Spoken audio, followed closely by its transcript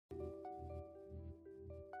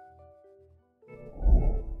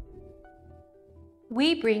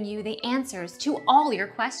We bring you the answers to all your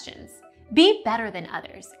questions. Be better than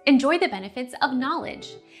others. Enjoy the benefits of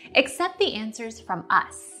knowledge. Accept the answers from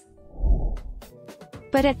us.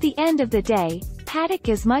 But at the end of the day, Patek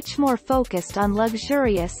is much more focused on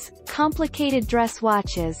luxurious, complicated dress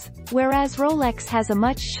watches, whereas Rolex has a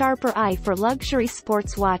much sharper eye for luxury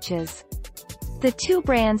sports watches. The two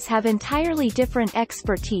brands have entirely different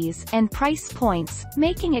expertise and price points,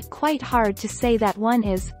 making it quite hard to say that one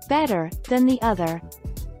is better than the other.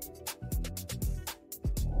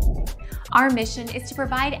 Our mission is to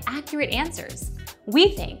provide accurate answers. We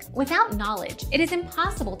think without knowledge, it is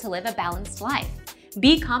impossible to live a balanced life.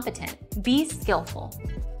 Be competent, be skillful.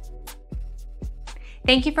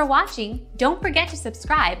 Thank you for watching. Don't forget to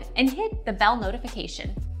subscribe and hit the bell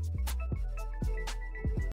notification.